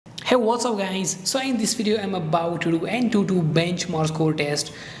Hey, what's up guys? So in this video I'm about to do Antutu benchmark score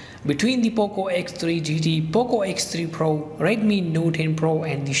test between the Poco X3 GT, Poco X3 Pro, Redmi Note 10 Pro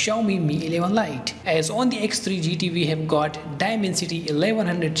and the Xiaomi Mi 11 Lite. As on the X3 GT we have got Dimensity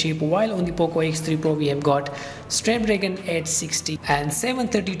 1100 chip, while on the Poco X3 Pro we have got Snapdragon 860 and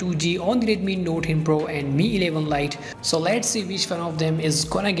 732G on the Redmi Note 10 Pro and Mi 11 Lite. So let's see which one of them is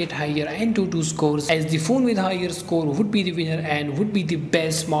gonna get higher Antutu scores, as the phone with higher score would be the winner and would be the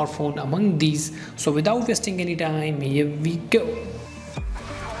best smartphone among these. So without wasting any time, here we go.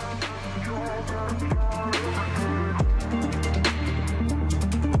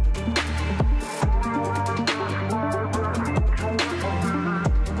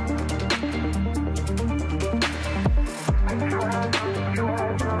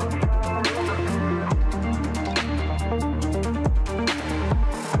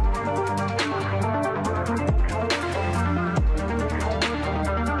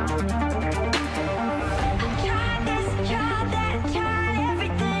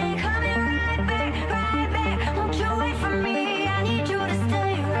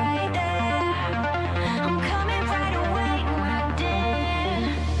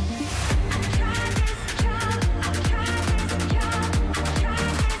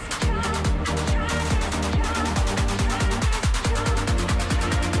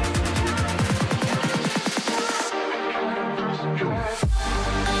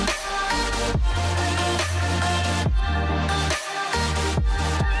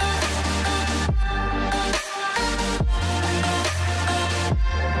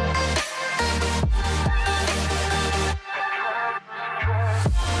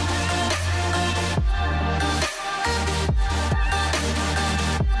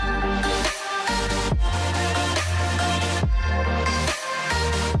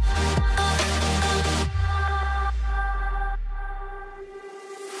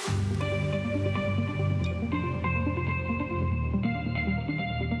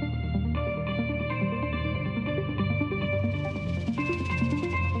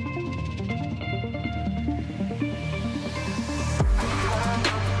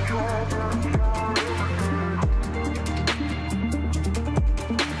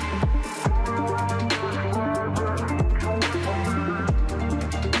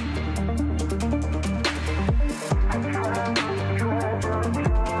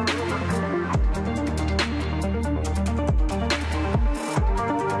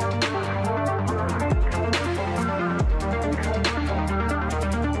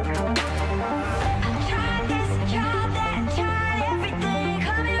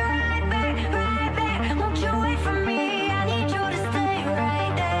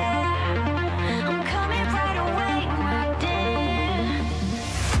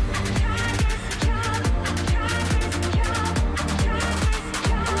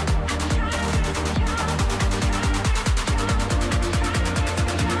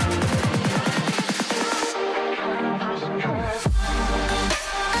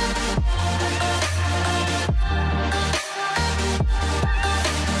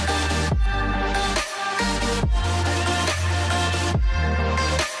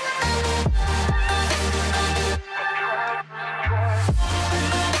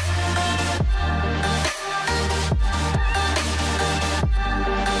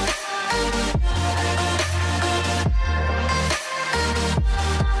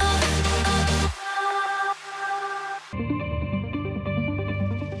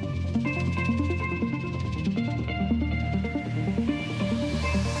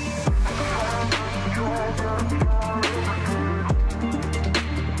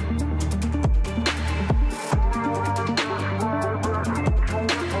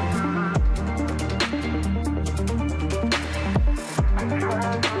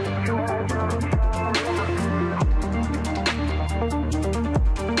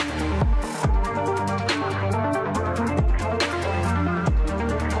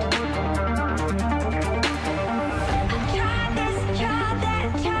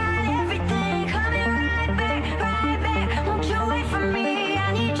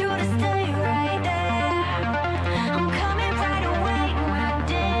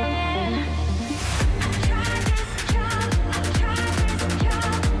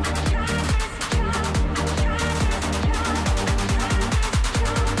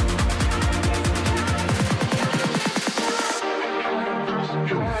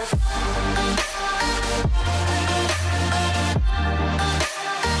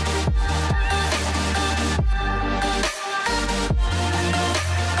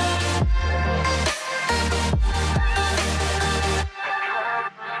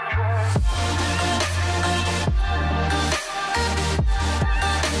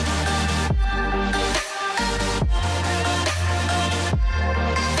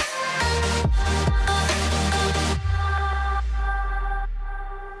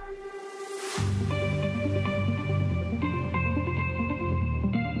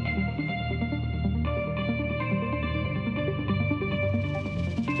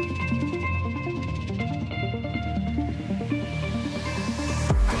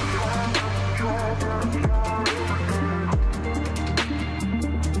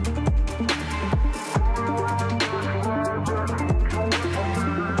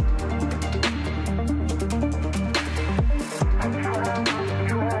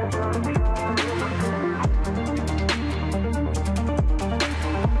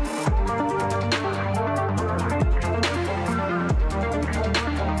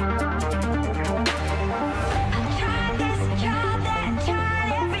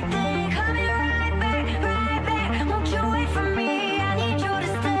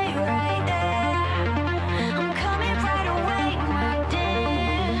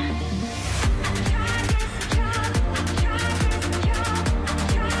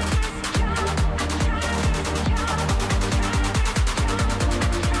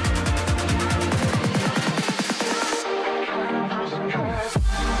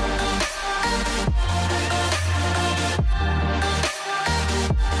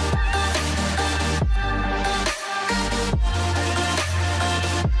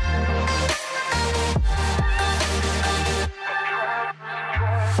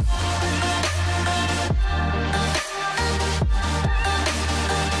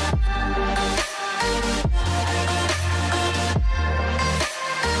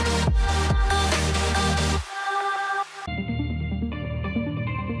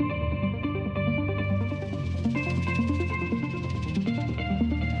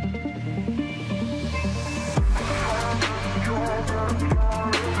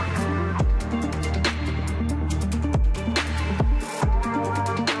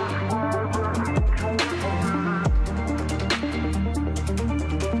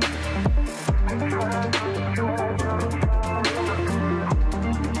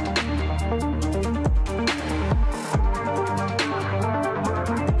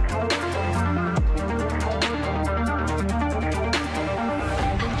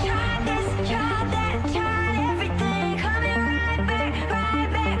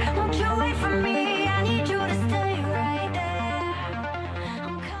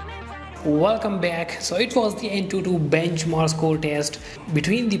 Welcome back. So it was the Antutu benchmark score test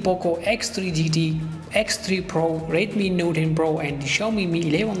between the Poco X3 GT, X3 Pro, Redmi Note 10 Pro and the Xiaomi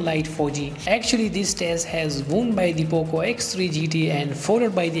Mi 11 Lite 4G. Actually this test has won by the Poco X3 GT and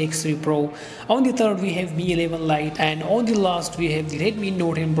followed by the X3 Pro. On the third we have Mi 11 Lite and on the last we have the Redmi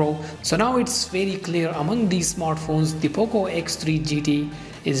Note 10 Pro. So now it's very clear among these smartphones the Poco X3 GT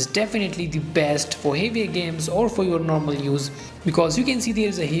is definitely the best for heavier games or for your normal use, because you can see there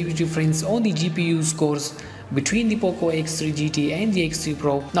is a huge difference on the GPU scores between the Poco X3 GT and the X3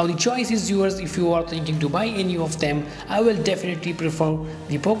 Pro. Now the choice is yours. If you are thinking to buy any of them, I will definitely prefer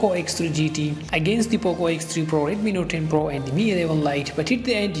the Poco X3 GT against the Poco X3 Pro, Redmi Note 10 Pro and the Mi 11 Lite. But at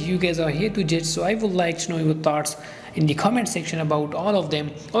the end you guys are here to judge, so I would like to know your thoughts in the comment section about all of them.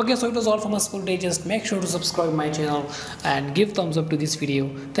 Okay, so it was all from us for today. Just make sure to subscribe my channel and give thumbs up to this video.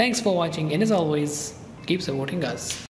 Thanks for watching, and as always, keep supporting us.